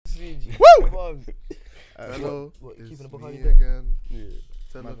fam. Hello, what, it's keeping a book me on your deck? again. Yeah.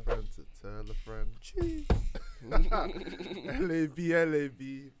 Tell Man. a friend to tell a friend. Cheese.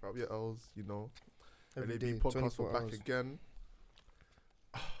 LAB, from your L's, you know. Every LAB day, podcast, 24 we're back hours. again.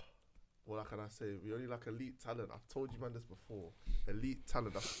 What can I say? We only like elite talent. I've told you, man, this before. Elite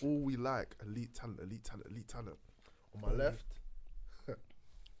talent. That's all we like. Elite talent, elite talent, elite talent. On my left,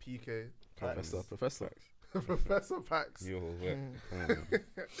 PK. Professor. Professor Pax. Yo,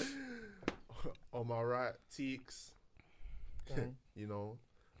 On my right, Teeks. Gang. You know,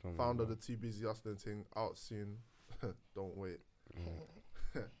 founder of the Too Busy Hustling thing, out soon. Don't wait.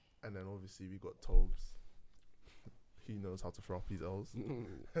 And then obviously we got Tobes. He knows how to throw up his L's.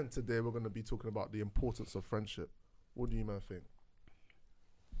 And today we're going to be talking about the importance of friendship. What do you man think?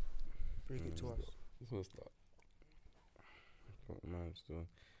 Break it to us. What's that? Man, still.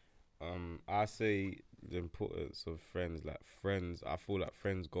 I say the importance of friends. Like friends, I feel like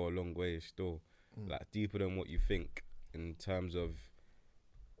friends go a long way still. Like deeper than what you think in terms of.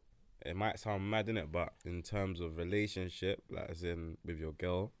 It might sound mad, innit? But in terms of relationship, like as in with your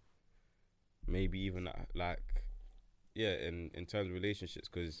girl, maybe even in terms of relationships,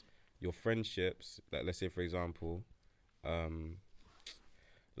 because your friendships, like let's say for example,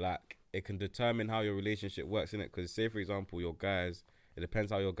 like it can determine how your relationship works, innit? Because say for example your guys, it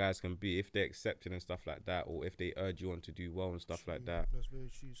depends how your guys can be, if they're accepting and stuff like that, or if they urge you on to do well and stuff like that. That's very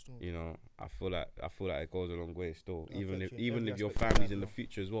true still. You know, I feel like it goes a long way still. It Even affects if you in every your aspect of family's life, in the bro.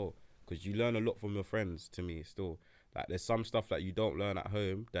 future as well, because you learn a lot from your friends. To me, still, like there's some stuff that you don't learn at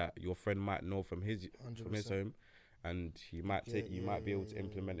home that your friend might know from his 100%. home, and he might might be able to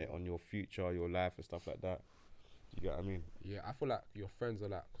implement it on your future, your life, and stuff like that. You get what I mean? Yeah, I feel like your friends are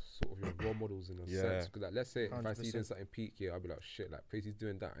like sort of your role models in a Yeah. sense. Because like, let's say if I see you 100%. doing something peak here, I'll be like, shit, like Pacey's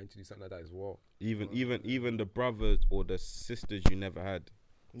doing that. I need to do something like that as well. Even the brothers or the sisters you never had.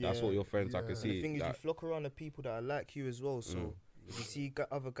 That's Yeah. what your friends I can Yeah. see. The thing is, you that- flock around the people that are like you as well. So if you see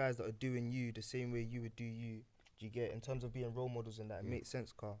other guys that are doing you the same way you would do you, do you get in terms of being role models and that? It makes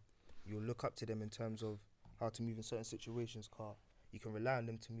sense, car. You'll look up to them in terms of how to move in certain situations, car. You can rely on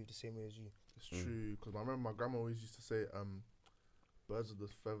them to move the same way as you. It's true, because I remember my grandma always used to say, birds of the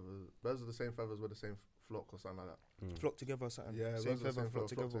same feathers wear the same flock or something like that. Flock together or something. Yeah, same birds of the feather, flock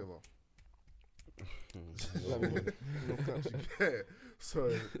together. Yeah.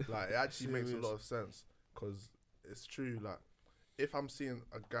 So like it actually makes a Serious. lot of sense, because it's true. Like if I'm seeing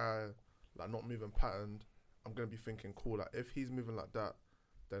a guy like not moving patterned, I'm gonna be thinking, cool, like if he's moving like that,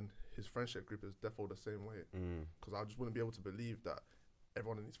 then his friendship group is definitely the same way, because I just wouldn't be able to believe that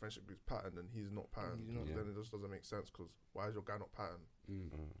everyone in his friendship group is patterned and he's not patterned. He's not. Then it just doesn't make sense, because why is your guy not patterned?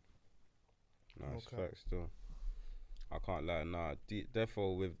 Nice Okay. facts still. I can't lie, nah.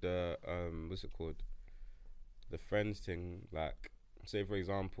 Therefore, with the what's it called? The friends thing, like, say for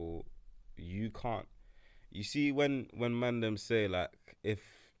example, you can't. You see when man them say like if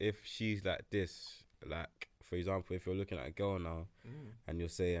she's like this, like for example, if you're looking at a girl now and you're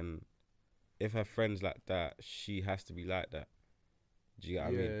saying if her friends like that, she has to be like that. Do you get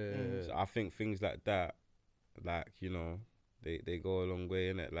what I mean? So I think things like that, like you know, they go a long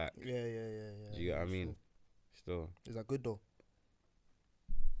way, innit? Like, Yeah. do you get what I mean? Still, Is that good though?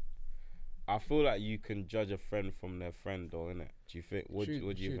 I feel like you can judge a friend from their friend, though, innit? Do you think? What do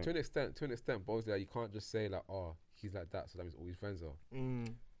you think? To an extent, but obviously, like, you can't just say like, oh, he's like that, so that means all his friends are.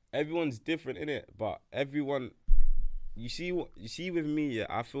 Everyone's different, innit? But everyone, you see with me, yeah,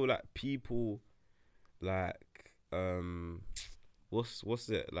 I feel like people, like, what's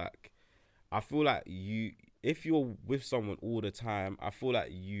it like? I feel like if you're with someone all the time, I feel like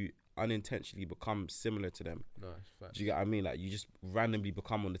you unintentionally become similar to them. No, it's facts. Do you get what I mean? Like you just randomly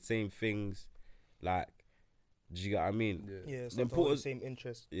become on the same things. Like, do you get what I mean? Yeah, The the importance- same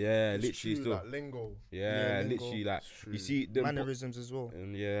interest. Yeah, It's literally true, still. like lingo. Yeah, lingo. literally like It's true. you see the Mannerisms as well.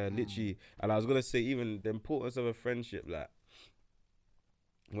 and yeah, literally. And I was gonna say even the importance of a friendship, like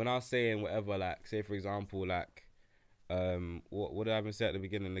when I was saying whatever, like say for example, like what did I even say at the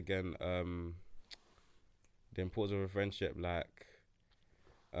beginning again? The importance of a friendship, like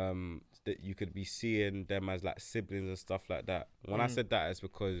that you could be seeing them as like siblings and stuff like that. When I said that, it's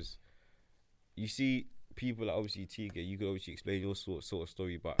because you see people like obviously Tiga, you could obviously explain your sort of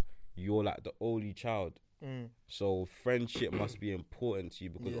story, but you're like the only child. So friendship must be important to you,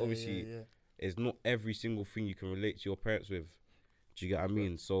 because obviously it's not every single thing you can relate to your parents with. Do you get what I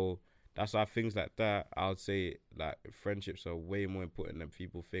mean? So that's why things like that, I would say like friendships are way more important than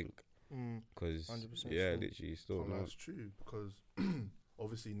people think. Because 100% yeah, still. literally still. Oh, no, No. that's true, because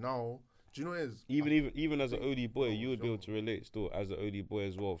obviously now Do you know what it is? Even as an OD boy, No, you would be able Joe. to relate still. As an OD boy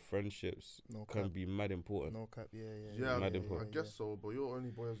as well, friendships No can cap. be mad important. No cap. Yeah. Yeah, Mad I important. guess so, but you're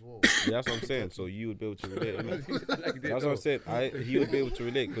only boy as well. Yeah, that's what I'm saying. So you would be able to relate. innit? Like, That's what I'm saying. He would be able to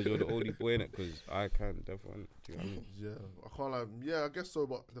relate because you're the OD boy in it. Because I can definitely. Do you know what I mean? Yeah, I can't like. Yeah, I guess so.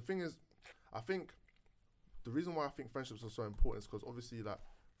 But the thing is, I think the reason why I think friendships are so important is because obviously, like,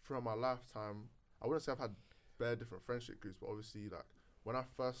 throughout my lifetime, I wouldn't say I've had bare different friendship groups, but obviously, like, when I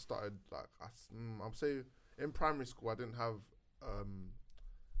first started, like, I'm saying in primary school, I didn't have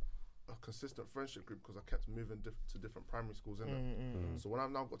a consistent friendship group because I kept moving to different primary schools, innit? So when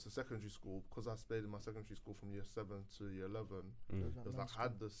I've now got to secondary school, because I stayed in my secondary school from year 7 to year 11, it was like I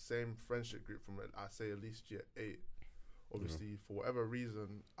had the same friendship group from I say at least year 8. Obviously, for whatever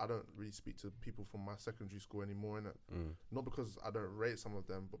reason, I don't really speak to people from my secondary school anymore, innit? Not because I don't rate some of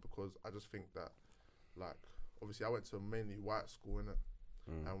them, but because I just think that, like, obviously I went to a mainly white school, innit?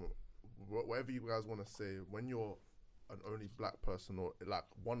 And whatever you guys want to say, when you're an only black person or like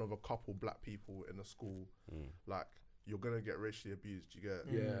one of a couple black people in a school, like, you're gonna get racially abused. You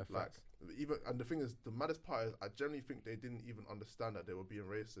get like, even, and the thing is, the maddest part is I generally think they didn't even understand that they were being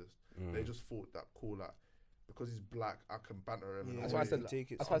racist. They just thought that cool, like, because he's black, I can banter him. Yeah, That's why I said.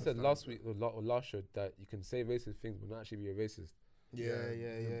 take it That's why I said understand last it. week or last show that you can say racist things but not actually be a racist. Yeah.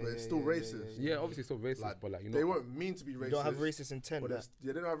 but it's still racist. Yeah, obviously it's still racist, Like, but like, you they know, weren't mean to be racist. You don't have racist intent. But That.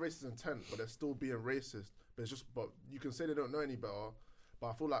 they don't have racist intent, but they're still being racist. But it's just, but you can say they don't know any better. But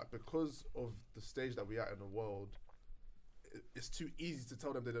I feel like because of the stage that we're at in the world, it's too easy to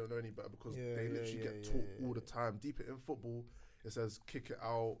tell them they don't know any better because they literally get taught all the time. Deep in football, it says kick it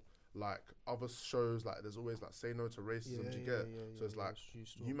out. Like other shows, like there's always like say no to racism. Do you get? So it's like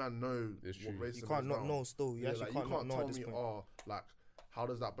you man know It's what true. racism You can't is not now. know still. You actually like, can't you not can't know tell at this me, point. oh, like, how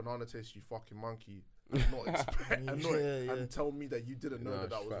does that banana taste, you fucking monkey? And tell me that you didn't know Nah,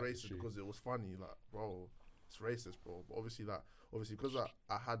 that it's was fact, racist it's true. because it was funny. Like, bro, it's racist, bro. But obviously because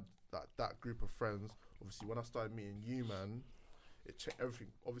I had that group of friends. Obviously, when I started meeting you, man, everything.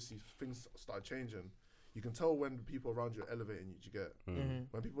 Obviously, things started changing. You can tell when the people around you are elevating you. Do you get?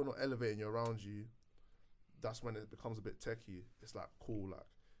 When people are not elevating you around you, that's when it becomes a bit techie. It's like cool,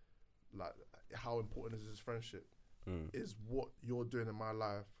 like how important is this friendship? Is what you're doing in my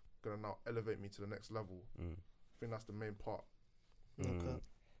life gonna now elevate me to the next level? I think that's the main part.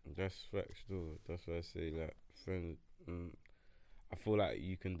 That's facts, though. That's what I say. Like, friends, I feel like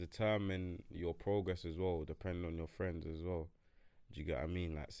you can determine your progress as well, depending on your friends as well. Do you get what I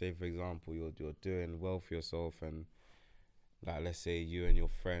mean? Like, say for example, you're doing well for yourself, and like, let's say you and your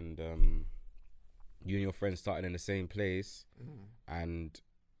friend started in the same place, and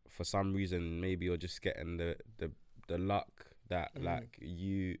for some reason maybe you're just getting the luck that like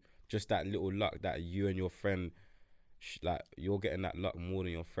you just that little luck that you and your friend like you're getting that luck more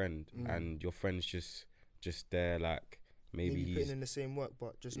than your friend, and your friend's just there, like maybe he's putting in the same work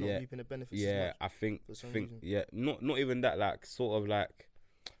but just not reaping the benefits. yeah, as much I think for some reason. yeah, not even that, like sort of like,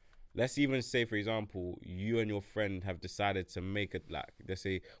 let's even say for example you and your friend have decided to make it, like let's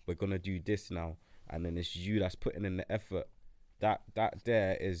say we're gonna do this now, and then it's you that's putting in the effort. That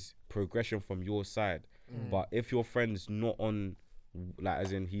there is progression from your side. But if your friend's not on, like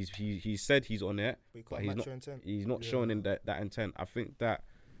as in he said he's on it, But but you can't he's match not your intent. he's not showing in that intent, I think that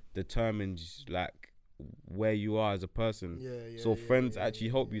determines like where you are as a person. So friends actually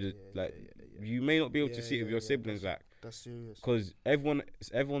help you to like you may not be able to see it with your siblings, like That's serious. because everyone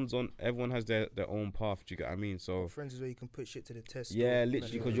has their own path. Do you get what I mean? So Friends is where you can put shit to the test. yeah, still. literally,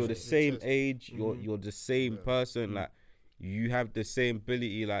 Like, because you're the shit to same test. age, you're the same person, like you have the same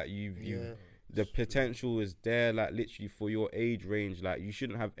ability, like you the potential is there, like literally for your age range. Like you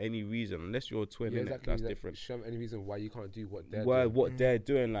shouldn't have any reason unless you're a twin. yeah, innit? exactly. That's Like, different. show them any reason why you can't do what they're Well, doing. what they're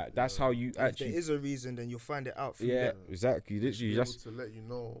doing, like that's how you And if there actually. is a reason, then you'll find it out. Through Yeah, that. exactly. Be Literally, able just to let you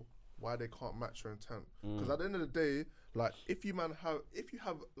know why they can't match your intent. Because at the end of the day, like if you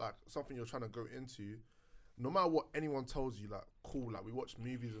have like something you're trying to go into, no matter what anyone tells you, like cool, like we watch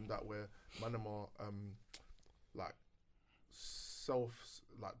movies and that where man them are like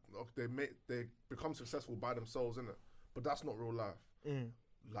like they become successful by themselves, innit? But that's not real life.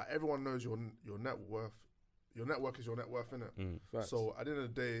 Like everyone knows your net worth. Your network is your net worth, innit? Facts. So at the end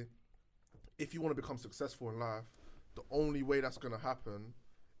of the day, if you want to become successful in life, the only way that's gonna happen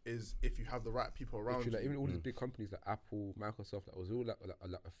is if you have the right people around Literally, like, you. even all these big companies like Apple, Microsoft, that was all like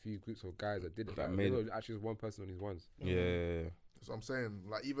a few groups of guys that did it. That Like, made there it. was actually just one person on his ones. yeah. That's what I'm saying.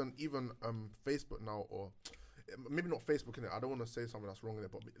 Like even Facebook now, or maybe not Facebook in it. I don't want to say something that's wrong in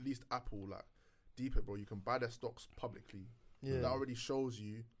it, but at least Apple, like deep it, bro. You can buy their stocks publicly. Yeah. That already shows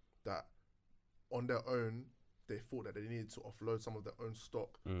you that on their own they thought that they needed to offload some of their own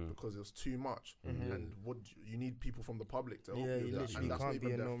stock Mm. because it was too much, and you need people from the public to help Yeah, you you with that, literally and that's not can't be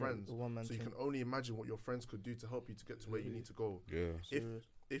even a their friends. one-man So you team. can only imagine what your friends could do to help you to get to where you need to go. Yeah.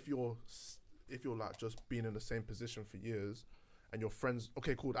 If you're like just being in the same position for years, and your friends,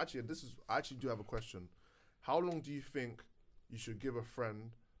 okay, cool. Actually, I actually do have a question. How long do you think you should give a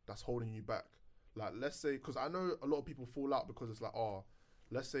friend that's holding you back? Like, let's say, because I know a lot of people fall out because it's like, oh,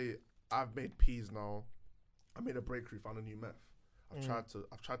 let's say I've made peas now, I made a breakthrough, found a new meth. I've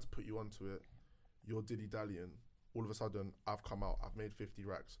tried to put you onto it. You're dilly dallying. All of a sudden, I've come out. I've made 50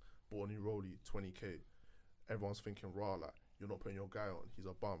 racks, bought a new rollie, 20k. Everyone's thinking, raw, like you're not putting your guy on. He's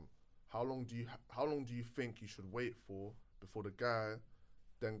a bum. How long do you think you should wait for before the guy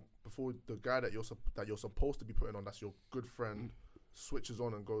that you're supposed to be putting on, that's your good friend, switches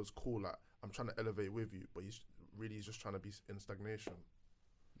on and goes, cool, like I'm trying to elevate with you, but he's just trying to be in stagnation.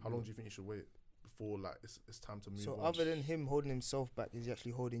 How long do you think you should wait before like it's time to move So on? other than him holding himself back, is he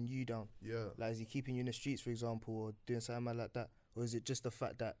actually holding you down? Yeah. Like, is he keeping you in the streets, for example, or doing something like that? Or is it just the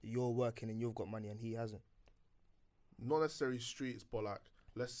fact that you're working and you've got money and he hasn't? Not necessarily streets, but like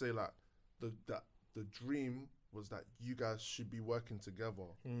let's say like the dream was that you guys should be working together,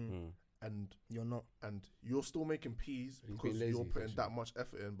 and You're not. and you're still making peas He's because being lazy, you're putting essentially. that much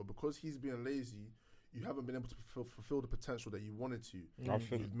effort in, but because he's being lazy, you haven't been able to fulfill the potential that you wanted to. I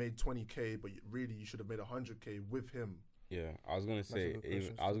think. You've made 20k, but really you should have made 100k with him. Yeah, I was gonna a say. good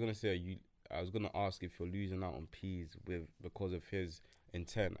question I was gonna say I was gonna ask if you're losing out on peas because of his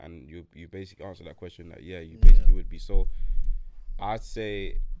intent, and you basically answered that question that you basically would be. So, I'd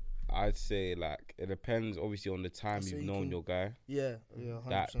say like it depends obviously on the time So you've you known can- your guy. Yeah,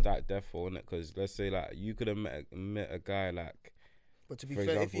 100%. That therefore, because let's say like you could have met a guy like. But to be for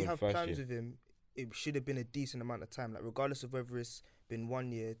fair, if example, you in have first plans year. with him, it should have been a decent amount of time. Like, regardless of whether it's been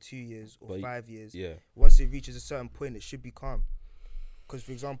 1 year, 2 years, or But 5 years. Yeah. Once it reaches a certain point, it should be calm. Because,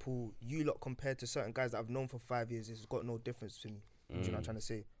 for example, you lot compared to certain guys that I've known for 5 years, it's got no difference to me. Do you know what I'm trying to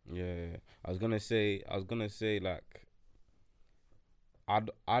say? Yeah. I was gonna say like.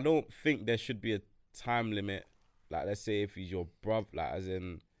 I don't think there should be a time limit. Like, let's say if he's your brother, like as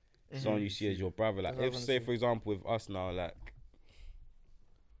in someone you see as your brother. Like, That's what I if was say gonna say. for example with us now, like.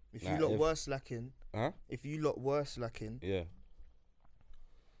 If Like, you lot if- were slacking, Huh? Yeah.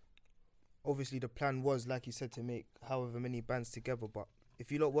 obviously the plan was, like you said, to make however many bands together. But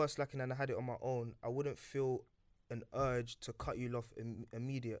if you lot were slacking and I had it on my own, I wouldn't feel an urge to cut you off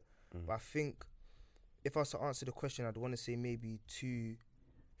immediate. But I think if I was to answer the question, I'd want to say maybe 2-3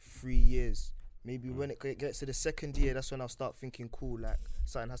 years. Maybe when it gets to the second year, that's when I'll start thinking, cool, like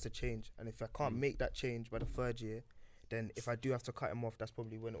something has to change. And if I can't make that change by the third year, then if I do have to cut him off, that's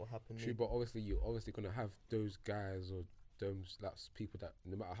probably when it will happen. True, but obviously you're obviously gonna have those guys or those people that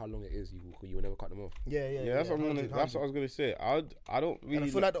no matter how long it is, you will never cut them off. Yeah, That's what I was gonna say. I don't really. And I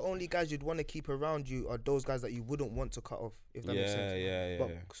feel like the only guys you'd want to keep around you are those guys that you wouldn't want to cut off, if that makes sense. Yeah.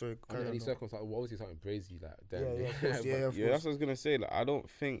 But, sorry, carry Under any on. circumstance, well, obviously something crazy like then. Yeah, of course. Yeah, of Yeah, that's course. what I was gonna say. Like, I don't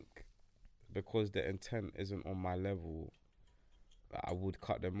think because the intent isn't on my level, that I would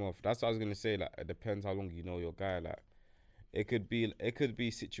cut them off. That's what I was gonna say. Like, it depends how long you know your guy. Like, it could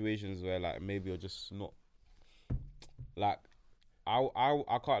be situations where like maybe you're just not like. I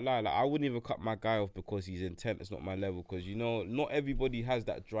can't lie. Like, I wouldn't even cut my guy off because his intent is not my level. Because not everybody has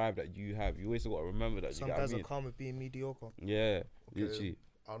that drive that you have. You always got to remember that. Some you get what guys I are mean? calm with being mediocre. Yeah, Okay. literally.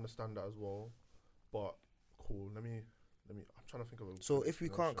 I understand that as well, but cool. Let me. I'm trying to think of a. So good if we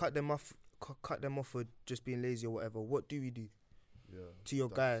can't explanation. cut them off for just being lazy or whatever, what do we do Yeah. to your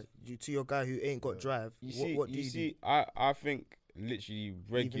guy? To your guy who ain't got Yeah. drive. What do you do? I think literally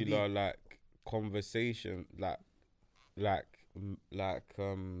regular like conversation,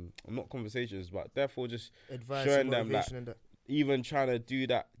 not conversations, but therefore just Advice, showing and them, like, motivation, and that. even trying to do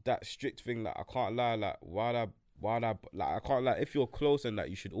that strict thing. Like, I can't lie. Like, why I can't lie. If you're close and that,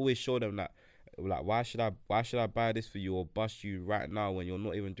 you should always show them that. Like, why should I buy this for you or bust you right now when you're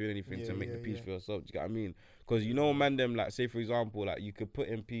not even doing anything to make the piece for yourself? Do you get what I mean? Because man, them, like, say for example, like, you could put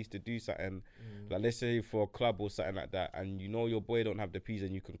in piece to do something, like, let's say for a club or something like that, and your boy don't have the piece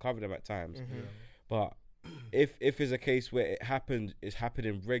and you can cover them at times. But if it's a case where it's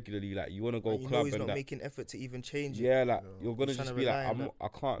happening regularly, like, you want to go And you know club he's and not that, making effort to even change it. yeah, like, you're gonna He's trying just to be like, rely on I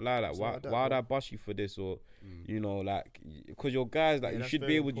can't lie, like, It's why like that, would bro. I bust you for this, or like, because your guys, like, Yeah, you that's should be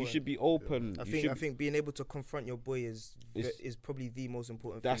very able, you important. should be open. I think being able to confront your boy is It's- probably the most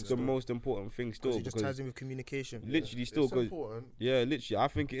important that's thing. the still. most important thing still, Because it just because ties in with communication. literally still, It's because important. yeah, literally, I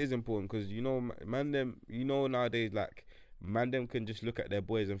think it is important because man, them, nowadays, like, man, them can just look at their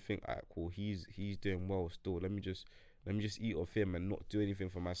boys and think, alright, cool, he's doing well still. Let me just let me just eat off him and not do anything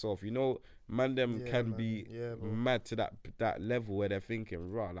for myself. You know, man, them Yeah, can man. be Yeah, bro. mad to that level where they're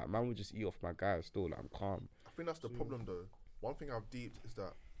thinking, right, like man will just eat off my guy still. Like I'm calm. I think that's the problem though. One thing I've deeped is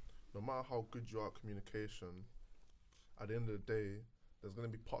that no matter how good you are at communication, at the end of the day, there's gonna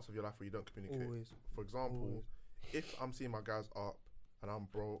be parts of your life where you don't communicate. Always. For example, Always. if I'm seeing my guys up and I'm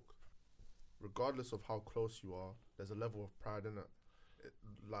broke, regardless of how close you are, there's a level of pride in it.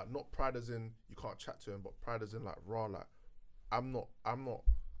 Like not pride as in you can't chat to him, but pride as in like raw. Like I'm not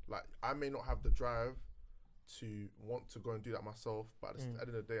like I may not have the drive to want to go and do that myself, but at the end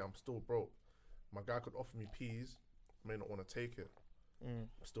of the day, I'm still broke. My guy could offer me peas, I may not want to take it. I'm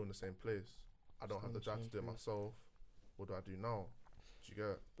still in the same place. I don't have the drive to do it myself. What do I do now? Do you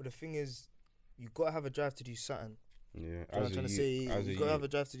get it? But the thing is, you gotta have a drive to do something. Yeah, Do you know what I'm trying to say? You gotta have a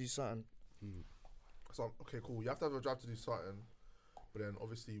drive to do something. So okay, cool. You have to have a drive to do something, but then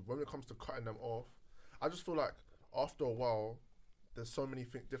obviously when it comes to cutting them off, I just feel like after a while, there's so many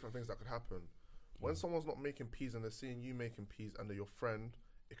different things that could happen. When someone's not making peas and they're seeing you making peas and they're your friend,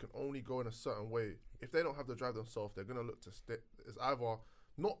 it can only go in a certain way. If they don't have the drive themselves, they're gonna look to stay. It's either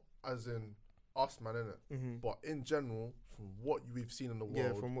not as in us, man, innit? But in general, from what we've seen in the world,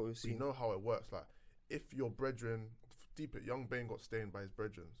 Yeah, from what we've we seen. know how it works. Like if your brethren, deep it, young Bane got stained by his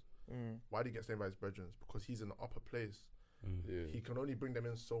brethren. Why did he get stained by his brethren? Because he's in the upper place. Yeah. He can only bring them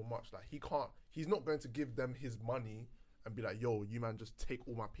in so much. Like he's not going to give them his money and be like, yo, you man, just take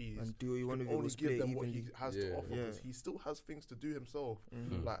all my peas. And do what you He want can with it, only we'll split give them it what he evenly. has to offer Yeah. because he still has things to do himself.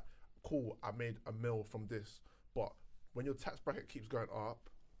 Like, cool, I made a mil from this, but when your tax bracket keeps going up,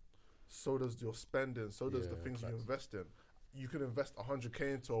 so does your spending, so does the Yeah, things you facts. invest in. You can invest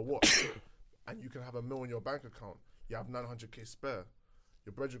 100k into a watch, and you can have a mil in your bank account. You have 900k spare.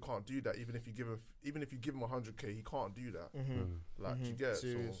 Your brethren can't do that. Even if you give him 100k, he can't do that. Like, do you get it?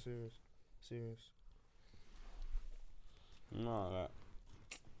 Serious, So, serious. No, like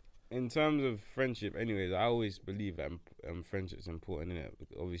in terms of friendship, anyways, I always believe that friendship's important, innit?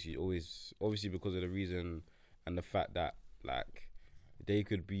 Obviously because of the reason and the fact that like they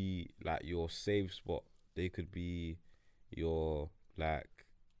could be like your safe spot, they could be your like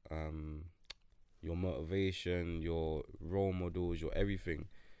your motivation, your role models, your everything.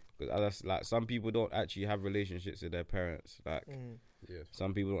 Because like some people don't actually have relationships with their parents, like Yeah.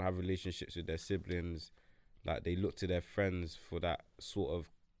 some people don't have relationships with their siblings. Like they look to their friends for that sort of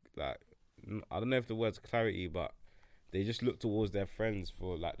like I don't know if the word's clarity, but they just look towards their friends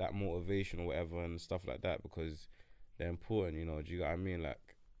for like that motivation or whatever and stuff like that because they're important, you know. Do you get what I mean?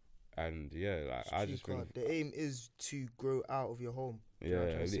 Like, and yeah, like I just think the aim is to grow out of your home. Do you know what I'm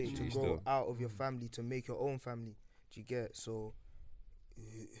yeah, trying to say? literally To grow still. out of your family, to make your own family. Do you get? So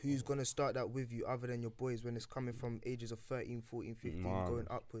who's gonna start that with you other than your boys when it's coming from ages of 13, 14, 15 Man. going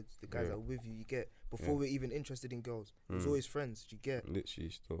upwards? The guys Yeah. that are with you get before Yeah. we're even interested in girls. It was always friends. Do you get? Literally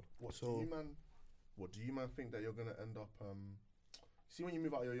still. what So- do you man think that you're gonna end up? See when you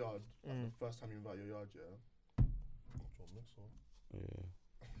move out of your yard, like the first time you move out of your yard, yeah. John Mixer. Yeah.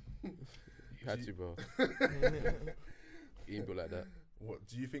 You had to, bro. You ain't built like that. What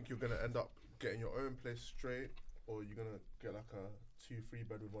do you think you're gonna end up getting your own place straight, or you're gonna get like a 2-3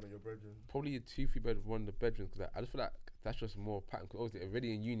 bed with one of your brethren? Probably a 2-3 bed with one of the bedrooms because I just feel like that's just more pattern. Because obviously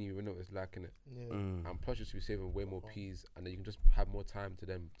already in uni we know what it's like, innit? Yeah. And plus you should be saving way more peas, and then you can just have more time to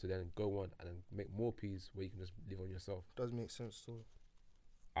then go on and then make more peas where you can just live on yourself. Does make sense too.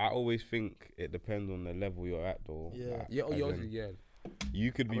 I always think it depends on the level you're at though. Yeah. Like, Yeah, as in, yeah.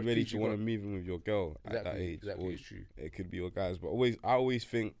 you could How be much ready peas to you want to got? move in with your girl at that Exactly, age. exactly, or it's true. it could be your guys, but I always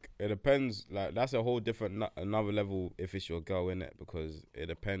think it depends. Like that's a whole different another level if it's your girl, innit? Because it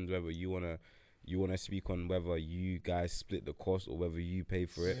depends whether you wanna speak on whether you guys split the cost or whether you pay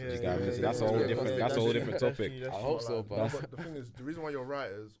for it. Do you get what I mean? So that's a whole yeah. different. That's a whole different topic. I hope so, Like, but but the thing is, the reason why you're right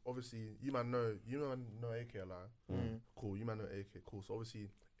is obviously you man know AK a lot. Cool, you man know AK. Cool. So obviously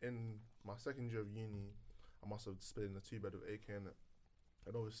in my second year of uni, I must have split in a 2-bed with AK in it.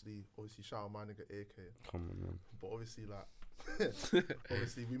 And obviously shout out my nigga AK. Come on, man. But obviously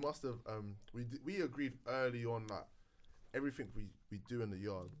obviously we must have we agreed early on that everything we do in the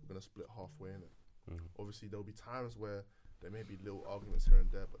yard we're gonna split halfway in it. Obviously there'll be times where there may be little arguments here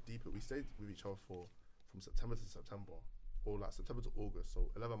and there, but deep it we stayed with each other from September to September, or like September to August, so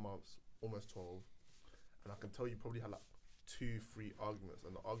 11 months, almost 12. And I can tell you probably had like 2-3 arguments,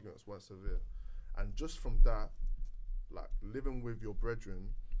 and the arguments weren't severe. And just from that, like living with your brethren,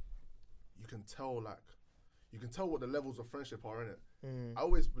 you can tell what the levels of friendship are in it. I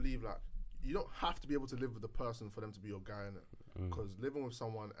always believe like you don't have to be able to live with the person for them to be your guy in it, because living with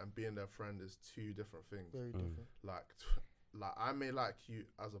someone and being their friend is two different things. Very different. Like I may like you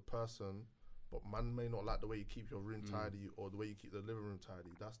as a person, but man may not like the way you keep your room tidy or the way you keep the living room tidy.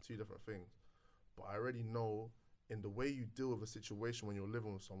 That's two different things. But I already know in the way you deal with a situation when you're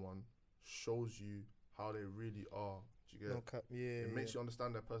living with someone shows you how they really are. Do you get No cap. Yeah. it? Makes you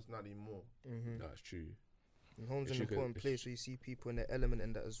understand their personality more. That's true. And home's If an you could- important if place where you see people in their element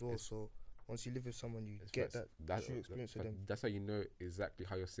in that as well. It's- So once you live with someone, you It's get facts. that true experience with them. That's how you know exactly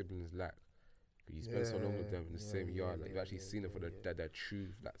how your siblings like. You spend so long with them in the same yard, like you've actually seen them for their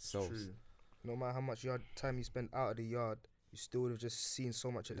true like selves. True. No matter how much yard time you spend out of the yard, you still would have just seen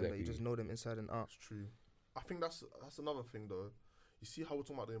so much of them that you Exactly. just know them inside and out. That's true. I think that's another thing though. You see how we're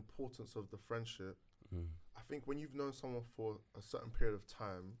talking about the importance of the friendship. I think when you've known someone for a certain period of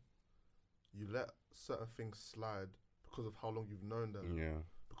time, you let certain things slide because of how long you've known them. Yeah.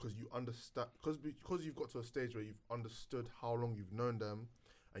 Because you understand, because you've got to a stage where you've understood how long you've known them,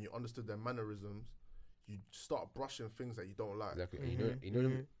 and you understood their mannerisms. You start brushing things that you don't like. Exactly. And you know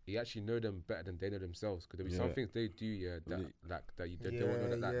them. You actually know them better than they know themselves. Because there'll be some things they do, that you don't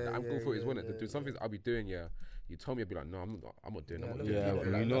know that. I'm going for it as well. There's some things I'll be doing, You told me, I'd be like, no, I'm not doing that. Yeah, but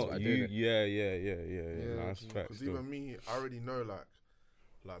you know, yeah. That's facts. Because even me, I already know,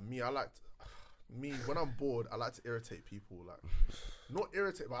 like me, when I'm bored, I like to irritate people. Like, not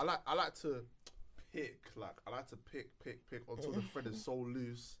irritate, but I like to pick until the thread is so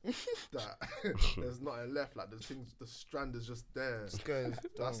loose that there's nothing left. Like the strand is just there.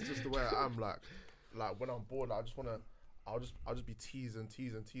 That's just the way I am. Like when I'm bored, like, I'll just be teasing.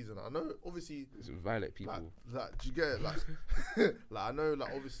 I know, obviously, It's violate people. Like, do you get it? Like, like I know,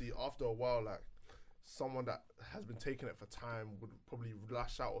 like, obviously, after a while, like, someone that has been taking it for time would probably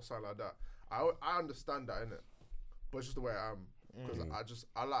lash out or something like that. I understand that, innit? But it's just the way I am. Because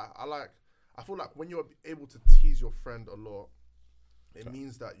I feel like when you're able to tease your friend a lot, it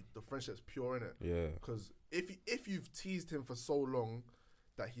means that the friendship's pure, innit? Yeah. Because if you've teased him for so long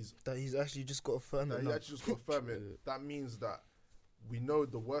that he's actually just got to firm it. he actually just confirm it, that means that we know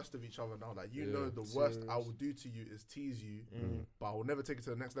the worst of each other now. Like, you know, the worst I will do to you is tease you, but I will never take it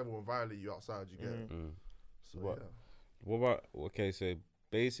to the next level and violate you outside. You get it? So What about, okay, so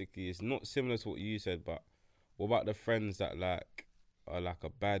basically it's not similar to what you said, but what about the friends that like are like a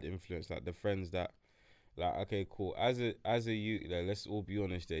bad influence, like the friends that, like, okay, cool, as a youth, like, let's all be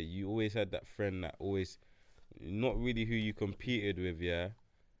honest there, you always had that friend that always, not really who you competed with, yeah,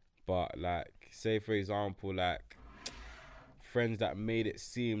 but like, say for example, like friends that made it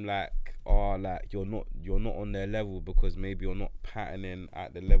seem like, oh, like you're not on their level because maybe you're not patterning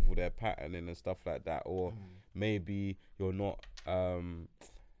at the level they're patterning and stuff like that, or maybe you're not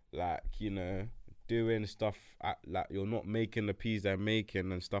like, you know, doing stuff at, like, you're not making the peas they're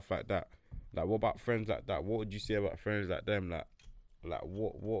making and stuff like that. Like, what about friends like that? What would you say about friends like them? Like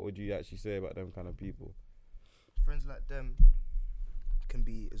what would you actually say about them kind of people? Friends like them can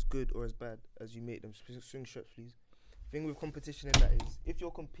be as good or as bad as you make them. Swing shots, please. Thing with competition in that is, if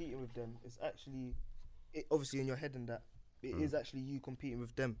you're competing with them, it's actually, obviously in your head and that, it is actually you competing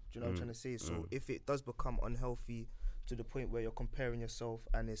with them. Do you know what I'm trying to say? So if it does become unhealthy to the point where you're comparing yourself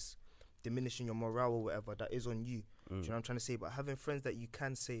and it's diminishing your morale or whatever, that is on you. Do you know what I'm trying to say? But having friends that you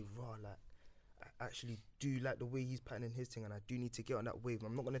can say, raw, like, I actually do like the way he's patterning his thing and I do need to get on that wave.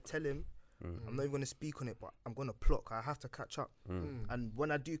 I'm not going to tell him, I'm not even going to speak on it, but I'm going to pluck. I have to catch up. And when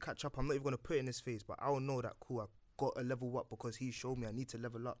I do catch up, I'm not even going to put it in his face, but I'll know that, cool, I got a level up because he showed me I need to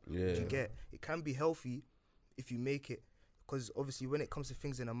level up. Yeah. Do you get? It can be healthy if you make it, because obviously when it comes to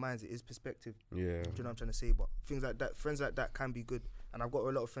things in our minds, it is perspective. Yeah. Do you know what I'm trying to say? But things like that, friends like that can be good. And I've got a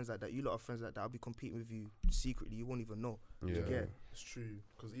lot of friends like that. You lot of friends like that, I'll be competing with you secretly. You won't even know. Yeah. You get? it's true.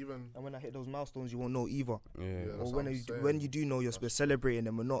 Because even And when I hit those milestones, you won't know either. Yeah. that's Or what I'm saying. when you do know, we're celebrating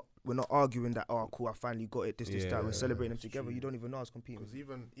them. We're not arguing that, oh cool, I finally got it. This Yeah. that. We're celebrating them It's together. true. You don't even know I was competing. Because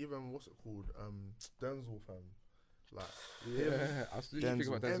even what's it called? Denzel, fam. Like, Yeah, I was literally thinking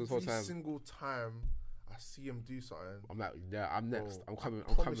about that this whole every time. single time I see him do something, I'm like, yeah, I'm next. bro, I'm coming. I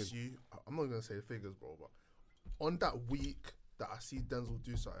I'm coming. promise you, I'm not gonna say the figures, bro, but on that week that I see Denzel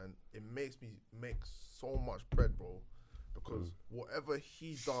do something, it makes me make so much bread, bro. Because whatever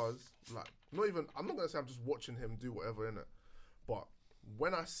he does, like, I'm not gonna say I'm just watching him do whatever, innit? But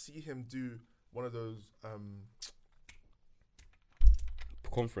when I see him do one of those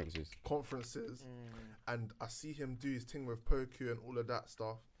conferences and I see him do his thing with Poku and all of that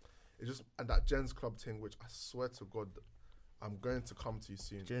stuff, and that Gens Club thing, which I swear to God, I'm going to come to you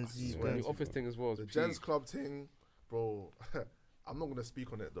soon. Gen I Z, swear The to office God. thing as well. The Gens Club thing, bro. I'm not gonna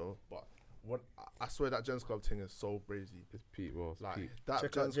speak on it though, but I swear that Gens Club thing is so brazy. It's Pete, bro. It's Like, Pete. that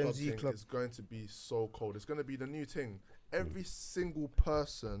Check out Gens Gen Club Z thing Club. is going to be so cold. It's gonna be the new thing. Every single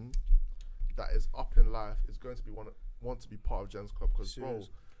person that is up in life is going to be want to be part of Gens Club, because bro,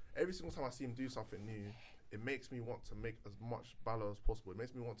 every single time I see him do something new, it makes me want to make as much balance as possible. It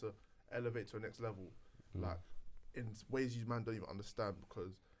makes me want to elevate to the next level, like in ways you man don't even understand.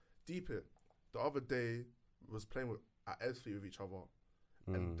 Because deep it, the other day was playing with at Esley with each other,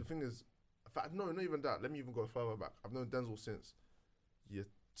 and the thing is, in fact, no, not even that. Let me even go further back. I've known Denzel since year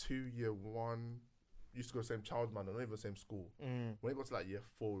 2, year 1. Used to go to the same child man, not even the same school. When it got to like year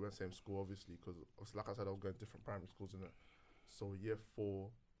 4, we went to the same school, obviously, because like I said, I was going to different primary schools in it. So year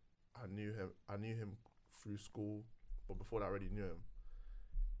 4, I knew him through school, but before that I already knew him.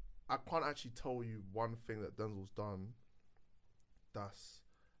 I can't actually tell you one thing that Denzel's done that's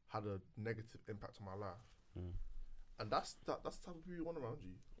had a negative impact on my life. And that's the type of people you want around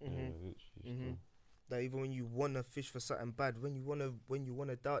you. That even when you wanna fish for something bad, when you wanna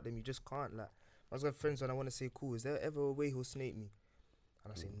doubt them, you just can't. Like, I was got friends and I wanna say, cool, is there ever a way he'll snake me?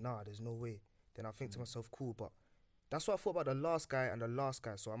 And I say, nah, there's no way. Then I think to myself, cool, but that's what I thought about the last guy and the last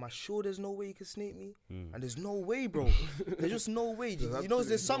guy. So am I sure there's no way he can snake me? And there's no way, bro. There's just no way. You know,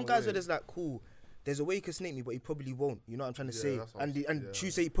 there's some guys where there's like, cool, there's a way he can snake me, but he probably won't. You know what I'm trying to say? And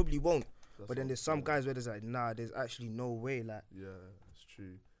True say he probably won't. But then there's some guys where there's like, nah, there's actually no way. Like, yeah, it's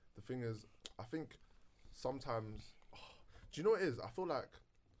true. The thing is, I think sometimes, do you know what it is? I feel like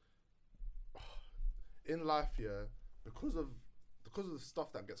in life, yeah, because of the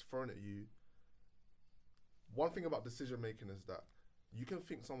stuff that gets thrown at you, one thing about decision making is that you can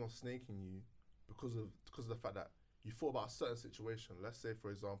think someone's snaking you because of the fact that you thought about a certain situation. Let's say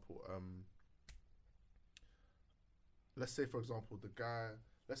for example,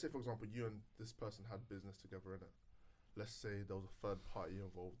 you and this person had business together, innit? Let's say there was a third party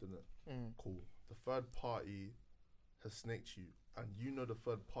involved in it. Cool. The third party has snaked you, and you know the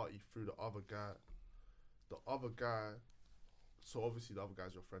third party through the other guy. The other guy, so obviously the other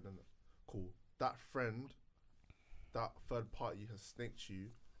guy's your friend, innit? Cool. That friend, that third party has snaked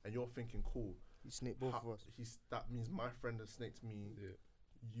you, and you're thinking, cool, he snaked both of us. That means my friend has snaked me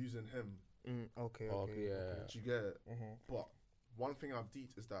using him. Okay. Do you get it? But one thing I've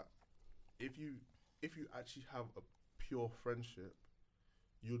deeped is that if you actually have a pure friendship,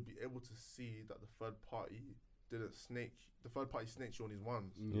 you'd be able to see that the third party didn't snake. The third party snaked you on his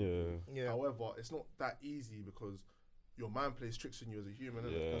ones. Yeah. However, it's not that easy because your mind plays tricks on you as a human.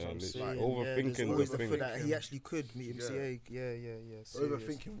 Yeah, That's what I'm saying. overthinking. There's always the thing that he actually could meet him. Yeah.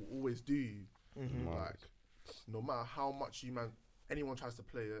 Overthinking will always do you. Mm-hmm. Like, no matter how much anyone tries to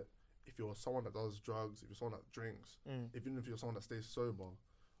play it, if you're someone that does drugs, if you're someone that drinks, even if you're someone that stays sober,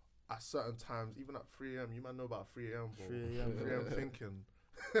 at certain times, even at 3 a.m, you might know about 3 a.m, bro. 3 a.m thinking.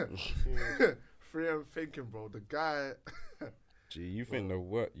 3 a.m thinking, bro. The guy. Gee, you think the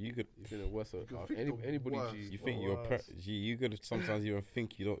worst? You could. You think the worst of anybody? You think you're Gee, you could sometimes even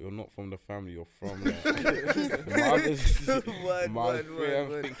think you're not from the family. You're from. Like, my 3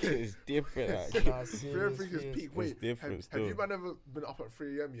 a.m thinking is different. Like, 3 a.m thinking is peak. Wait, have you man ever been up at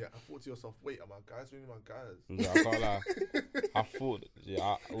 3 a.m yet? I thought to yourself, wait, are my guys really my guys? Yeah, I can't lie. I thought.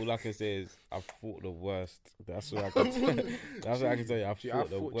 Yeah, all I can say is I thought the worst. That's what I can. That's what I can tell you. I thought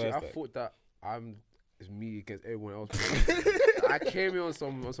the worst. I thought that it's me against everyone else. I came here on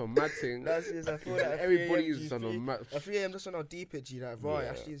some mad thing. That's it. I feel like everybody's on a mad. At 3 a.m, that's when I'll deep it, G. Like, right,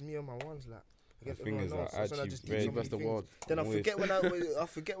 actually, it's me on my ones. Like, the thing is, I actually the best of the world. Then I forget when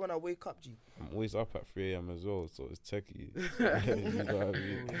I wake up, G. I'm always up at 3 a.m. as well, so it's techie. You know what I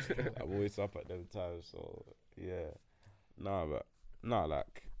mean? I'm always up at them times, so yeah.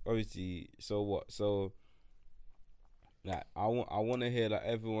 Like obviously. So what? So like I want to hear like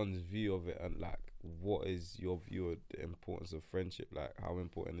everyone's view of it, and like what is your view of the importance of friendship? Like how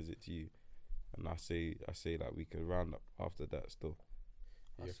important is it to you? And I say like we could round up after that still.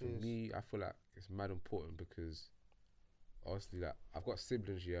 Yeah, for me, I feel like it's mad important because honestly, like I've got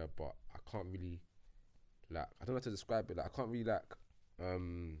siblings, yeah, but I can't really like I don't know how to describe it. Like I can't really like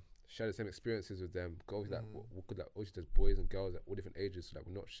share the same experiences with them. Because like we could like obviously there's boys and girls at all different ages, so like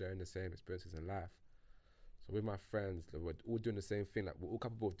we're not sharing the same experiences in life. So with my friends, like, we're all doing the same thing. Like we're all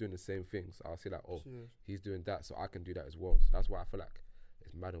capable of doing the same thing. So I'll say like, oh, he's doing that, so I can do that as well. So that's why I feel like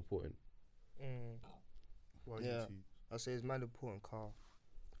it's mad important. I say it's mad important, Carl.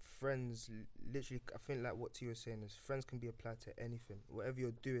 Friends, literally, I think like what T was saying is friends can be applied to anything. Whatever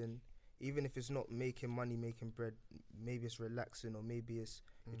you're doing, even if it's not making money, making bread, maybe it's relaxing, or maybe it's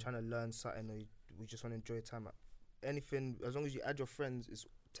you're trying to learn something, or we just want to enjoy time. Anything, as long as you add your friends, it's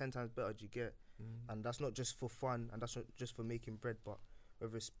 10 times better. Do you get? And that's not just for fun, and that's not just for making bread, but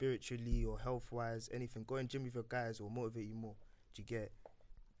whether it's spiritually or health-wise, anything. Go and gym with your guys will motivate you more. Do you get?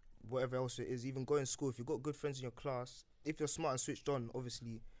 Whatever else it is, even going to school, if you've got good friends in your class, if you're smart and switched on,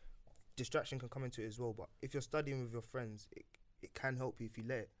 obviously distraction can come into it as well. But if you're studying with your friends, it can help you if you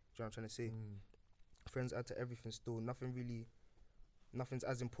let it. know what I'm trying to say? Friends add to everything still. Nothing's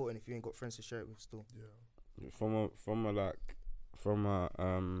as important if you ain't got friends to share it with still. Yeah. From a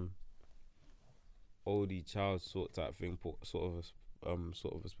oldie child sort type thing, sort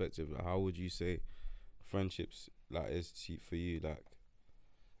of perspective, like, how would you say friendships like is for you? Like,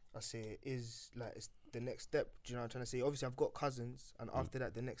 I say it is like it's the next step. Do you know what I'm trying to say? Obviously, I've got cousins, and after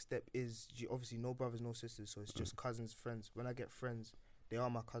that, the next step is obviously no brothers, no sisters. So it's just cousins, friends. When I get friends, they are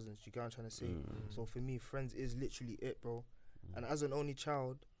my cousins. Do you get what I'm trying to say? So for me, friends is literally it, bro. And as an only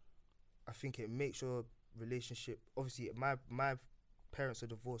child, I think it makes your relationship. Obviously, my parents are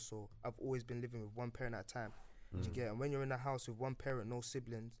divorced, so I've always been living with one parent at a time. Do you get? And when you're in a house with one parent, no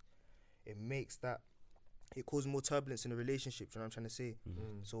siblings, it causes more turbulence in the relationship. Do you know what I'm trying to say?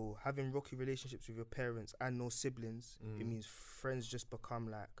 So having rocky relationships with your parents and no siblings, it means friends just become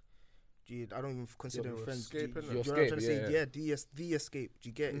like, I don't even consider them friends. Do you know what I'm trying to say? Yeah, the escape. Do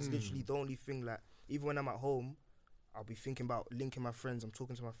you get? It's literally the only thing. Like, even when I'm at home, I'll be thinking about linking my friends. I'm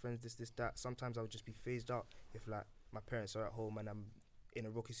talking to my friends, this, that. Sometimes I'll just be phased out if like my parents are at home and I'm in a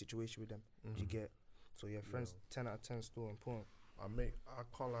rocky situation with them. Do you get? So yeah, friends 10 out of 10 still important. I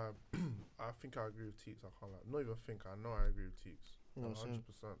can't lie. I think I agree with Teeks. I can't lie. Not even think. I know I agree with Teeks. 100%.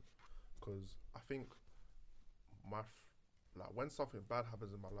 Because I think like when something bad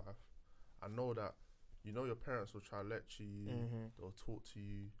happens in my life, I know that your parents will try to lecture you. They'll talk to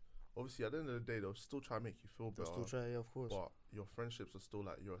you. Obviously, at the end of the day, they'll still try to make you feel better. They'll still try, yeah, of course. But your friendships are still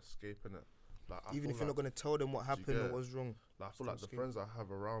like you're escaping it. Like even if you're not gonna tell them what happened or what's wrong. Like I feel like the friends I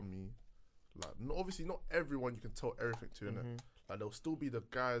have around me, like obviously not everyone you can tell everything to, innit? Like there'll still be the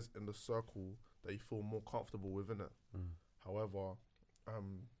guys in the circle that you feel more comfortable with, innit? However,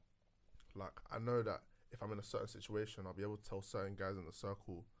 like I know that if I'm in a certain situation, I'll be able to tell certain guys in the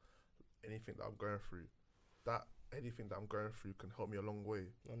circle anything that I'm going through. Anything that I'm going through can help me a long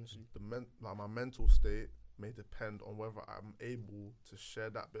way. Honestly, my mental state may depend on whether I'm able to share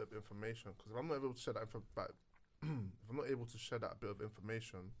that bit of information. Because if I'm not able to share that bit of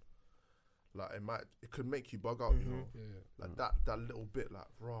information, like it could make you bug out, like that little bit, like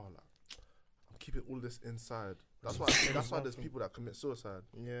I'm keeping all this inside. That's why there's people that commit suicide.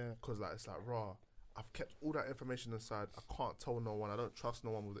 Yeah, because like it's like I've kept all that information inside. I can't tell no one. I don't trust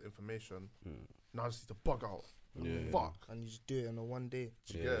no one with the information. Now I just need to bug out. Fuck. And you just do it in a one day.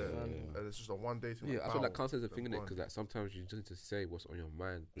 And it's just a one day thing. Yeah, I feel like counselors are thinking it because like sometimes you just need to say what's on your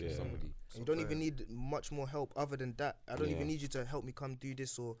mind to somebody. You don't even need much more help other than that. I don't even need you to help me come do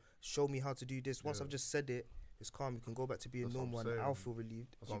this or show me how to do this. Once I've just said it, it's calm. You can go back to being normal and I'll feel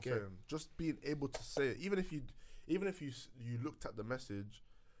relieved. That's what I'm saying. Just being able to say it, even if you looked at the message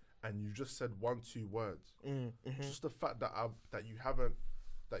and you just said 1-2 words, just the fact that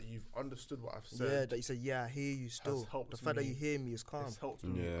you've understood what I've said. Yeah, that you said, I hear you still. The fact that you hear me is calm. It's helped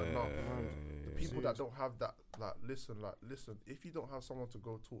me enough. The people that don't have that, listen, if you don't have someone to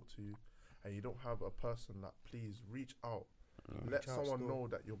go talk to and you don't have a person, please reach out. Let someone know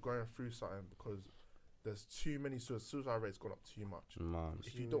that you're going through something because there's too many suicide rates gone up too much.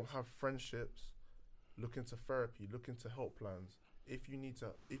 If you don't have friendships, look into therapy, look into helplines. If you need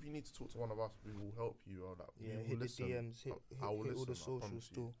to talk to one of us, we will help you. Or hit the DMs, hit all the socials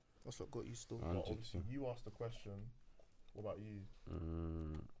still. That's what got you still. Obviously, you asked the question. What about you?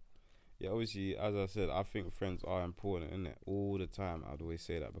 Yeah, obviously, as I said, I think friends are important, innit? All the time, I'd always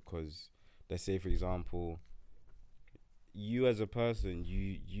say that because, let's say, for example, you as a person,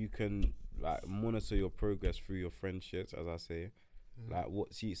 you can like monitor your progress through your friendships, as I say. Like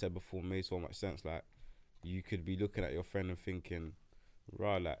what she said before made so much sense. Like you could be looking at your friend and thinking,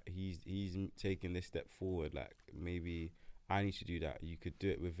 like he's taking this step forward. Like maybe I need to do that. You could do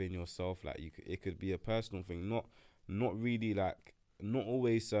it within yourself. Like it could be a personal thing, not really like not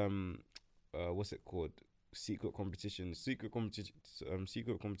always what's it called? Secret competition. Secret competition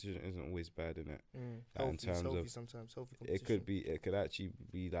isn't always bad, innit? Healthy, in terms of sometimes healthy competition. It could actually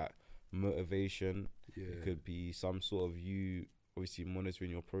be that motivation. It could be some sort of you obviously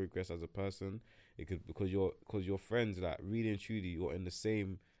monitoring your progress as a person. It could because your friends, like really and truly, you're in the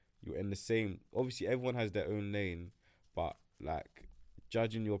same. Obviously, everyone has their own lane, but like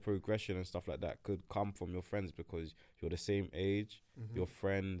judging your progression and stuff like that could come from your friends because you're the same age. Your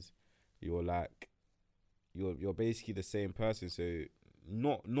friends, you're like. You're basically the same person, so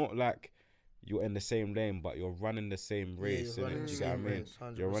not like you're in the same lane, but you're running the same race. Do you get what I mean?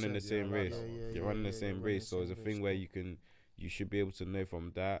 You're running the same race. You're running the same race. So it's a thing where you should be able to know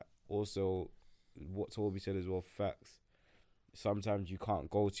from that. Also, what Toby said as well, facts. Sometimes you can't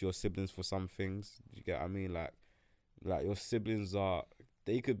go to your siblings for some things. Do you get what I mean? Like your siblings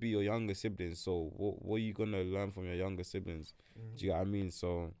they could be your younger siblings. So what are you gonna learn from your younger siblings? Do you get what I mean?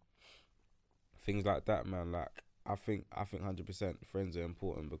 So things like that, man. Like I think 100% friends are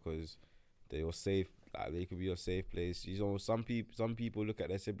important because they're your safe. Like they could be your safe place. You know, some people look at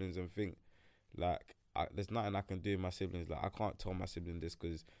their siblings and think like there's nothing I can do with my siblings. Like I can't tell my sibling this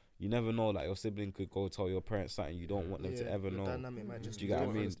because you never know. Like your sibling could go tell your parents something you don't want them to ever the know. dynamic might just Do you get what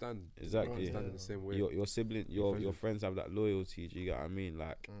I mean? Understand. Exactly. Understand in the same way. Your sibling, your friends have that loyalty. Do you get what I mean?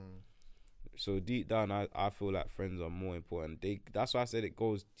 Like, so deep down, I feel like friends are more important. That's why I said it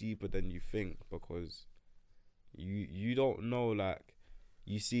goes deeper than you think because you don't know. Like,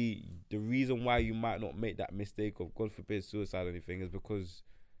 you see, the reason why you might not make that mistake of God forbid suicide or anything is because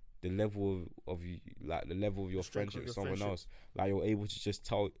the level of you, like the level of your friendship with someone else, like you're able to just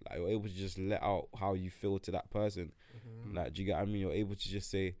tell, like you're able to just let out how you feel to that person. Like, do you get what I mean? You're able to just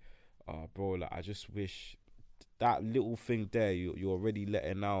say, "Oh, bro, like I just wish." That little thing there, you're already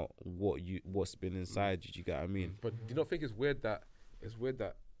letting out what's been inside you. Do you get what I mean? But do you not think it's weird that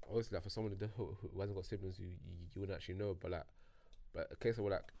obviously like for someone who hasn't got siblings, you wouldn't actually know. But a case of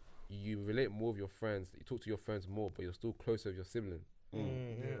like you relate more with your friends, you talk to your friends more, but you're still closer with your sibling.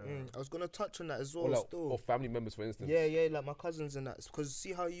 I was gonna touch on that as well. Or, like, still, or family members, for instance. yeah, like my cousins and that. Because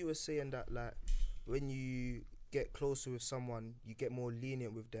see how you were saying that, like when you get closer with someone, you get more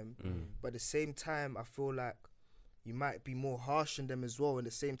lenient with them. But at the same time, I feel like you might be more harsh on them as well. At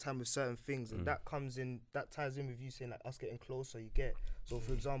the same time with certain things, and that ties in with you saying like us getting closer. You get so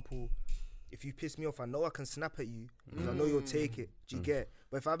for example, if you piss me off, I know I can snap at you because I know you'll take it. Do you get?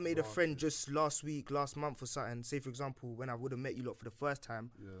 But if I've made a friend just last month or something, say for example, when I would have met you lot for the first time,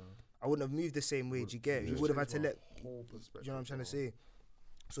 I wouldn't have moved the same way. Do you get? You would have had to let. Do you know what I'm trying to say?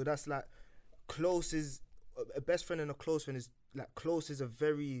 So that's like close is a best friend and a close friend is like close is a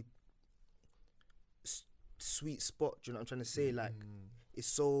very sweet spot. Do you know what I'm trying to say? Like it's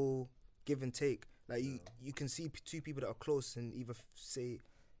so give and take. Like you can see two people that are close and either say,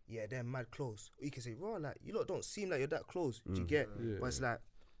 yeah, they're mad close, or you can say, raw, like you lot don't seem like you're that close. Do you get? But it's like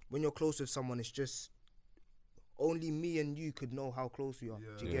when you're close with someone, it's just only me and you could know how close we are.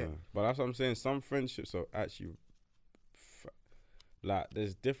 Do you get? But that's what I'm saying. Some friendships are actually like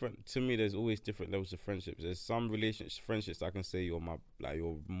there's different. To me, there's always different levels of friendships. There's some friendships I can say you're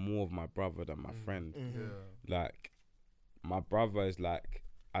more of my brother than my friend. Like my brother is like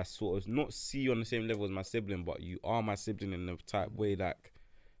I sort of not see you on the same level as my sibling, but you are my sibling in the type way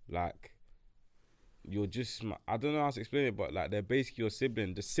like you're just I don't know how to explain it, but like they're basically your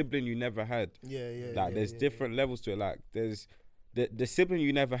sibling, the sibling you never had. Like there's different levels to it. Like there's the sibling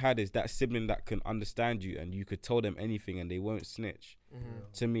you never had is that sibling that can understand you and you could tell them anything and they won't snitch.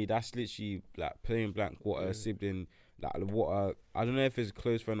 To me, that's literally like plain blank what a sibling, like I don't know if it's a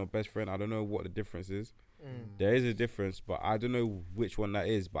close friend or best friend. I don't know what the difference is. There is a difference, but I don't know which one that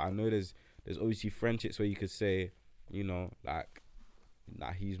is. But I know there's obviously friendships where you could say, you know, like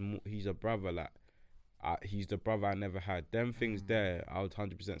he's a brother, like he's the brother I never had. Them things there, I would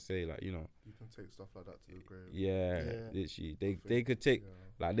 100% say, like, you know, you can take stuff like that to the grave. Yeah. Literally, they could take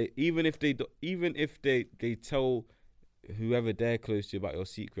like even if they tell whoever they're close to about your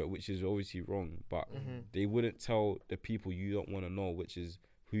secret, which is obviously wrong, but they wouldn't tell the people you don't want to know, which is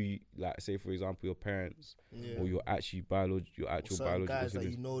who you, like, say for example your parents or your actual biological guys that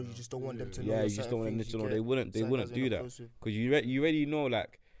siblings. you know, you just don't want them to know. Yeah, you just don't want them to know. They wouldn't do that because you already know,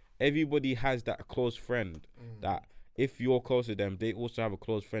 like, everybody has that close friend that if you're close to them, they also have a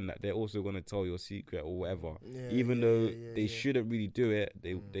close friend that they're also going to tell your secret or whatever. Even though they shouldn't really do it,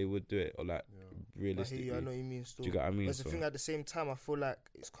 they would do it, or like realistically. I know what you mean. Still, do you get what I mean? But the thing at the same time, I feel like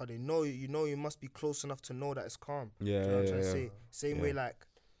it's because they know you must be close enough to know that it's calm. Yeah, do you know what I'm trying to say? Same Yeah. way, like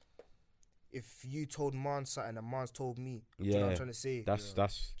if you told Man something and Man's told me. Do you know what I'm trying to say? That's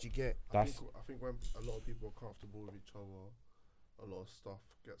do you get? I think when a lot of people are comfortable with each other, a lot of stuff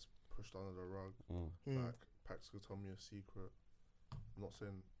gets pushed under the rug. Like Pax could tell me a secret. I'm not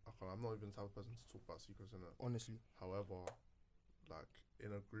saying I'm not even the type of person to talk about secrets in it. Honestly. However, like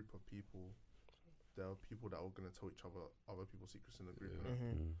in a group of people, there are people that are gonna tell each other people's secrets in the group.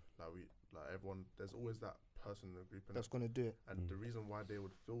 Like everyone, there's always that person in the group that's gonna do it. And the reason why they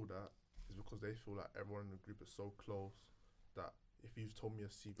would feel that is because they feel like everyone in the group is so close that if you've told me a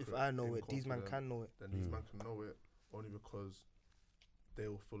secret, if I know it, these men can know it. Then these men can know it only because they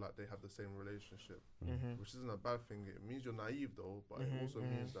will feel like they have the same relationship, which isn't a bad thing. It means you're naive though, but it also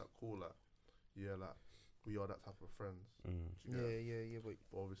means that like we are that type of friends. Yeah. But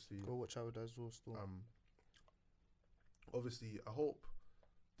obviously, go watch out with that as well. Still. Obviously, I hope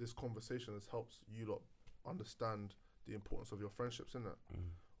this conversation helps you lot understand the importance of your friendships, innit?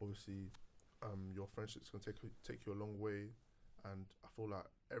 Obviously, your friendships can take you a long way, and I feel like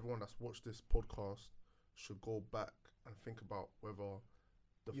everyone that's watched this podcast should go back and think about whether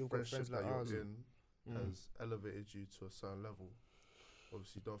the You've got friendship friends that like you're ours. in Mm. has elevated you to a certain level.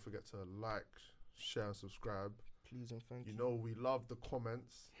 Obviously, don't forget to like, share, and subscribe. Please and thank you. You know, we love the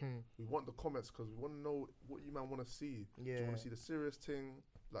comments. Hmm. We want the comments because we want to know what you man want to see. Do you Yeah. want to see the serious thing,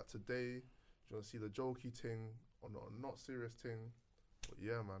 like today? Do you want to see the jokey thing or not serious thing? But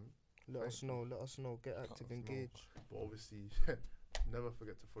yeah, man. Let us know. Let us know. Get Let active, us know. engage. But obviously, never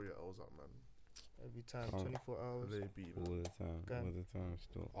forget to throw your L's up, man. Every time, Can't. 24 hours. They beat, All man. the time. Gang. All the time.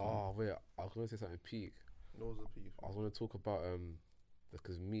 Still. Oh wait, I was gonna say something peak. Nose of peak. I was gonna talk about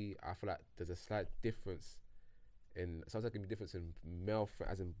because I feel like there's a slight difference in sometimes there can be difference in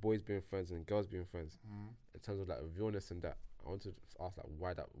as in boys being friends and girls being friends in terms of like realness and that. I wanted to ask like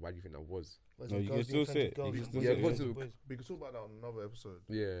why do you think that was? Was No, it you girls can being still friends say with it. girls You and can boys still being say friends it. with boys? We could talk about that on another episode.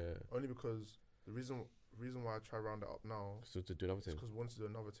 Yeah. Only because the reason why I try to round it up now So to do another is thing. because we wanted to do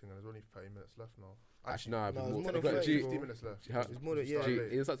another thing and there's only 30 minutes left now. Actually, no, no, it's more than but 30, G- bro. 15 minutes left. How- It's more than, We yeah. started G-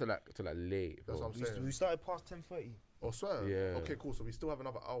 late. it's not to like late. That's bro. what I'm saying. We started past 10:30. Oh, swear? Yeah. Okay, cool. So we still have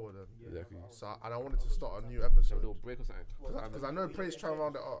another hour then. Exactly. So, and I wanted to start a new Have a episode. little break or something. Because I know Praise trying to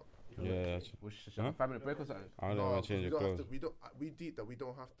round it up. Yeah. Should Huh? have a 5-minute break or something. I don't No, want 'cause to change we your don't have clothes. to, we deep that we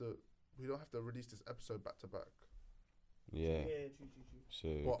don't have to release this episode back to back. Yeah. true. So.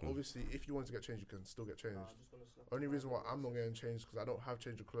 But okay. obviously, if you want to get changed, you can still get changed. Only reason why I'm not getting changed because I don't have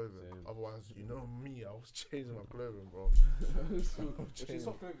change of clothing. Same. Otherwise, you know me, I was changing my clothing, bro. She's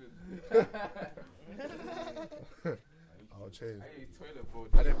so I'll change. Hey, toilet, bro.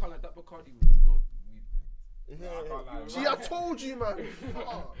 I I didn't- can't like that Bacardi would not need See, I told you, man.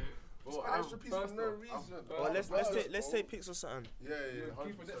 Fuck. Bro, Spend I'm extra piece for thirsty. no I'm reason. thirsty. Well, let's Bro. take pics or something. Yeah,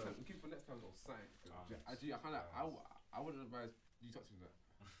 Keep for 100%. next time. Keep for next time or sign. Actually, I can't like. I wouldn't advise you touching that.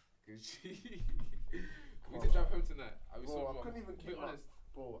 Cause we need to drive home tonight. I was Bro, so I wrong. couldn't even Be keep my honest.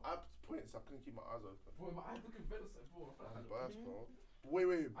 bro. At points, I couldn't keep my eyes open. Bro, my eyes looking better, bro. I'm burst, bro.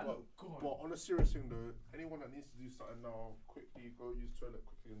 Wait, I but look good. on a serious thing though, anyone that needs to do something now, quickly go use toilet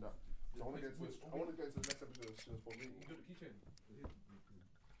quickly and that. So I want to get into the next episode as soon as possible. You got the keychain.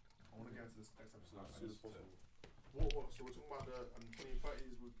 I want to get into this next episode as soon as possible. What? So we're talking about the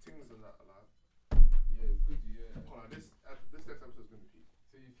 2030s with things and that, like. Yeah, good, yeah. Oh, this next episode is gonna be peak.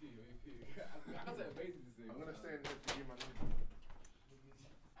 So you pee. That's amazing to say. I'm gonna stay in here for you, man.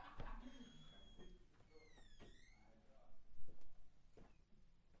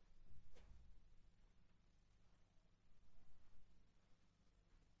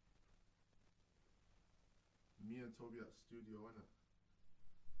 Me and Toby at studio, innit?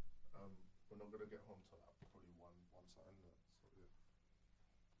 We're not gonna get home till like probably one something, innit? So yeah.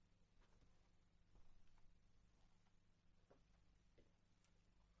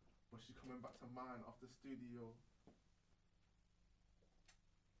 But she's coming back to mine after studio.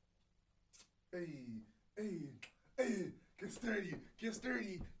 Hey, get sturdy, get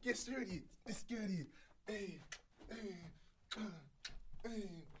sturdy, get sturdy, get sturdy. Hey,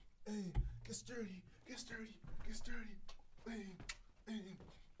 get sturdy, get sturdy, get sturdy.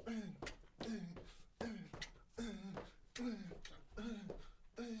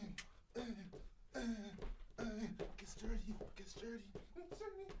 Get sturdy, get sturdy, get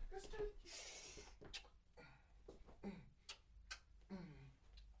sturdy, get sturdy.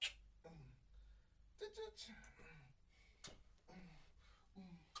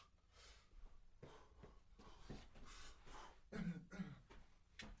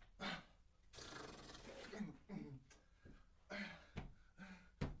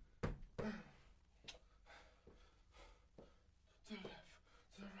 To the left,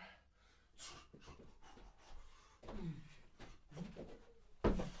 to the right.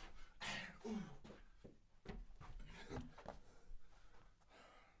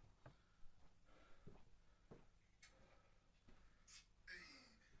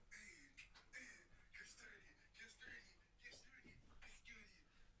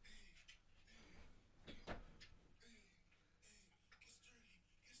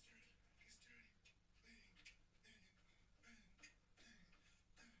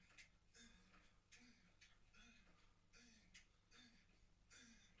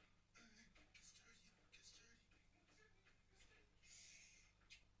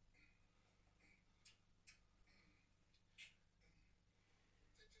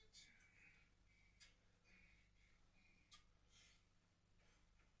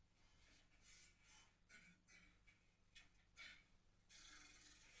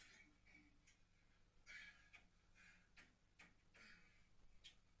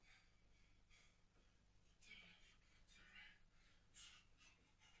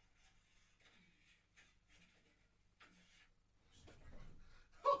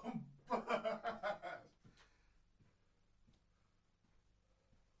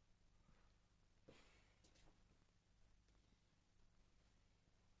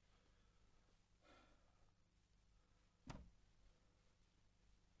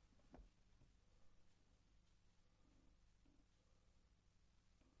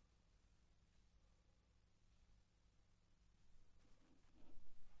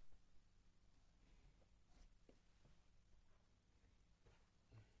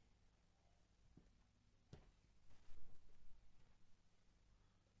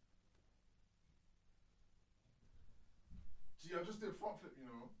 Gee, I just did front flip, you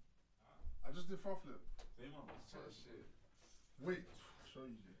know. I just did front flip. Same one. Shit. Wait, I'll show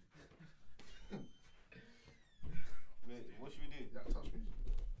you. Wait, what should we do? Yeah, touch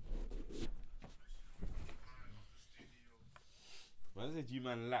me. Man said you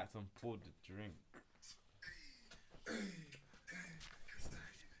man lacked and poured the drink.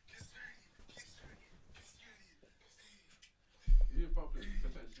 You did front flip,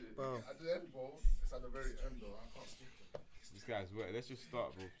 such a shit. Bro. At the end, bro. It's at the very end, though. I can't speak. This guy's wet. Let's just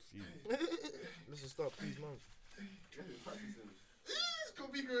start, bro. See. Let's just start, please, man. Practicing. It's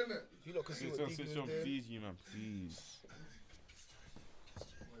got bigger in it. If you lot can see Switch what on, Deacon switch is on, doing. please, you man, please.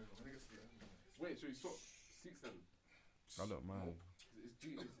 Wait, so you swap seats then? I don't mind. It's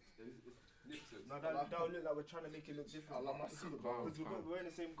Nixon. No, that would look like we're trying to make it look I different. love my seat, bro. Because we're in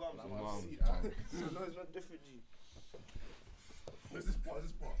the same gums. I Wow. love my seat. So no, it's not different, G. Where's this part? Is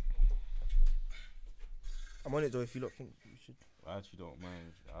this part? I'm on it though. If you lot think we should. I actually don't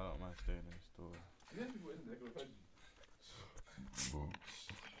mind. I don't mind staying in the store. There's people in there gonna find you. Bro.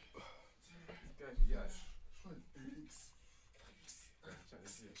 Guys, yeah.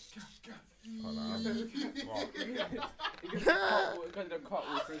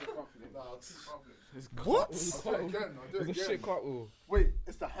 What? I'll do it again. I'll do It's it a shit again. cartwheel. Wait,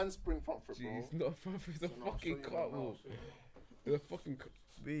 it's the handspring front flip, Gee, bro. it's not a front flip, it's a No, I'll show fucking you now, cartwheel. I'll show you. It's a fucking.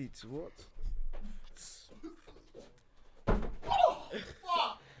 Wait, what?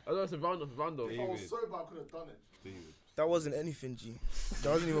 I know it's a round off, round off. If I was David. sober, I could have done it. David. That wasn't anything, G.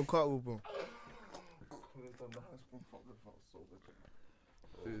 That wasn't even cartwheel, bro. Could have done the handspring front flip if I was sober.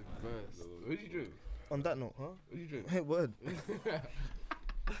 It's nice. What did you drink? On that note, huh? What did you drink? Hey, word.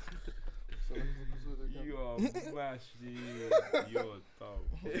 So let's do it again. You are mashed, dude. You're dumb.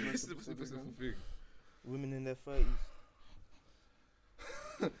 It's the specific thing. Women in their 30s.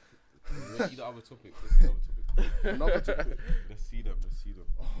 Let's see the other topic. Let's see the other topic. Another topic. Let's see them. Let's see them.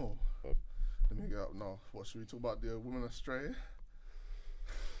 Oh, let me get up now. What should we talk about? The women astray.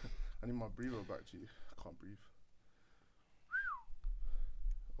 I need my breather back, G. I can't breathe.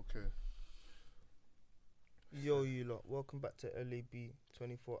 Okay. Yo, you lot. Welcome back to LAB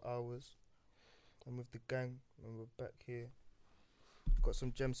 24 Hours. I'm with the gang, and we're back here. Got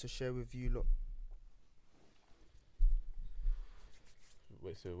some gems to share with you lot.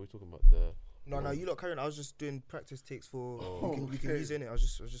 Wait, so we're talking about the. No, you lot carry on. I was just doing practice takes for. Oh, we can okay. use it. I was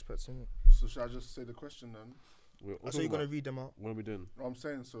just practicing it. So should I just say the question then? So you're gonna read them out. What are we doing? No, I'm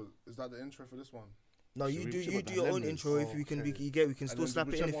saying. So is that the intro for this one? No, Should you we do talk you about do the your own dilemmas? intro if you can. Okay. We can And still then slap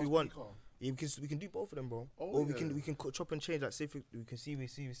it in whichever if you one's want. quicker. Yeah, we can do both of them, bro. Oh, Or we yeah. can chop and change. Like, say we can see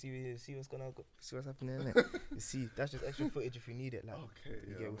what's gonna go, see what's happening in it. You see, that's just extra footage if you need it. Like, Okay, You yeah,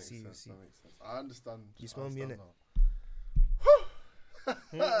 get that what makes see, you sense. see. That makes sense. I understand. You I smell me, understand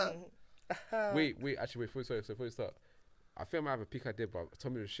innit? now. Wait, actually, before we start, I think I might have a peak idea, but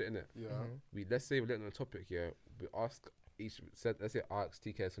tell me the shit in it. Yeah. Let's say we're letting on a topic here. We ask let's say ask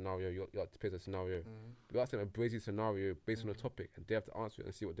TK a scenario. You got to pick a scenario. We ask them a brazy scenario based on the topic, and they have to answer it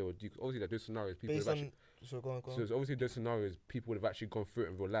and see what they would do. 'Cause obviously, like those scenarios, people Based have on actually. so go on. So it's obviously those scenarios people would have actually gone through it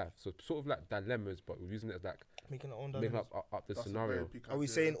in real life. So sort of like dilemmas, but we're using it as like Making our own making dilemmas. up the That's a scenario. very peak Are we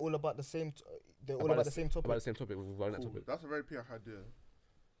idea. saying all about the same? They're all About about the the same topic. About the same topic. We're running that Cool. topic. That's a very peak idea.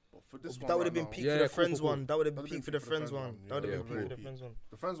 But for this one, That would have right been now- peak Yeah, for the cool, friends cool, one. That would have been That'd peak for the friends one. That would yeah, have been peak for the cool. friends one.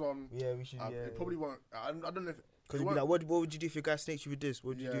 The friends one. Yeah, we should. It probably won't. I don't know if Because it you'd be won't- like, what would you do if your guy snaked you with this? What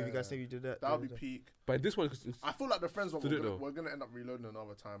would you do if your guy Yeah. snaked you did that? that would be peak. But in this one, 'cause I feel like the friends one Did it though? we're gonna end up reloading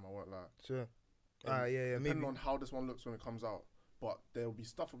another time. I won't lie. Sure. Yeah, Yeah, Depending maybe. on how this one looks when it comes out, but there will be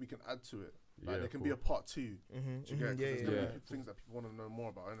stuff that we can add to it. Like Yeah, there can cool. be a part 2. Mm-hmm. Do you get? 'Cause Yeah, there's yeah, gonna yeah. be things that people want to know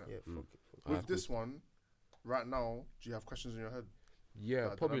more about, innit? yeah. Mm. Fuck it. With Alright, this one, right now, do you have questions in your head? yeah,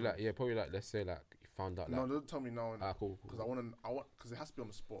 like probably dilemmas. like let's say like you found out No, like don't tell me now, cool. because I want, because it has to be on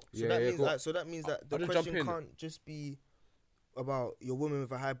the spot. So Yeah, that yeah, means cool. so that means that the I'll just jump question in. can't just be about your woman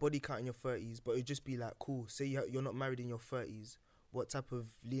with a high body count in your 30s, but it'd just be like, cool. Say you're not married in your 30s. What type of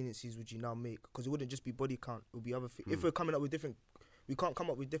leniencies would you now make? Because it wouldn't just be body count. It would be other things. If we're coming up with different, we can't come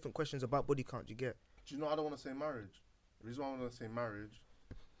up with different questions about body count. You get? Do you know I don't want to say marriage? The reason why I want to say marriage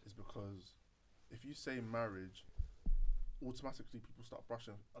is because if you say marriage, automatically people start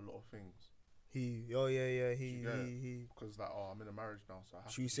brushing a lot of things. He. Because like, oh, I'm in a marriage now, so I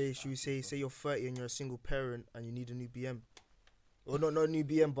have Should we to- say? I have Should we to- say you're 30 and you're a single parent and you need a new BM? Or not a new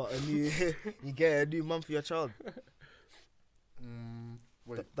BM, but a new. You get a new mum for your child.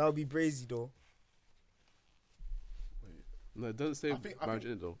 Wait, That would be brazy though. wait. No, it doesn't say I think- marriage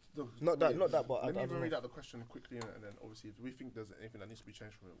in it though. Not that. But Let me I even don't read know. out the question quickly, innit, and then obviously if we think there's anything that needs to be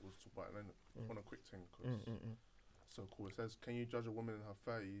changed from it, we'll talk about it. And then on a quick thing, because so cool. It says, can you judge a woman in her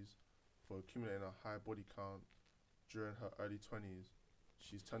 30s for accumulating a high body count during her early 20s.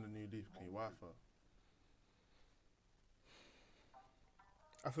 She's turned a new leaf. Can you wife her?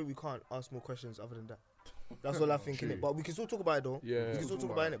 I think we can't ask more questions other than that. That's all I think, True. innit? But we can still talk about it, though. Yeah. We can still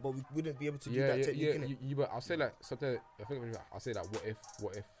talk about it, but we wouldn't be able to do Yeah, that yeah, technique, yeah. innit? But I'll say like something. I think I'll say like, what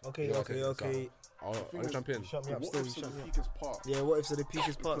if? Okay, You know, okay, so okay. I'll thing is, jump in. You shut me up What still, you if's shut the me up. peakest part? Yeah, what if's the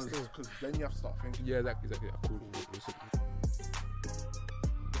peakest part still? Because then you have to start thinking. Yeah, exactly. Cool.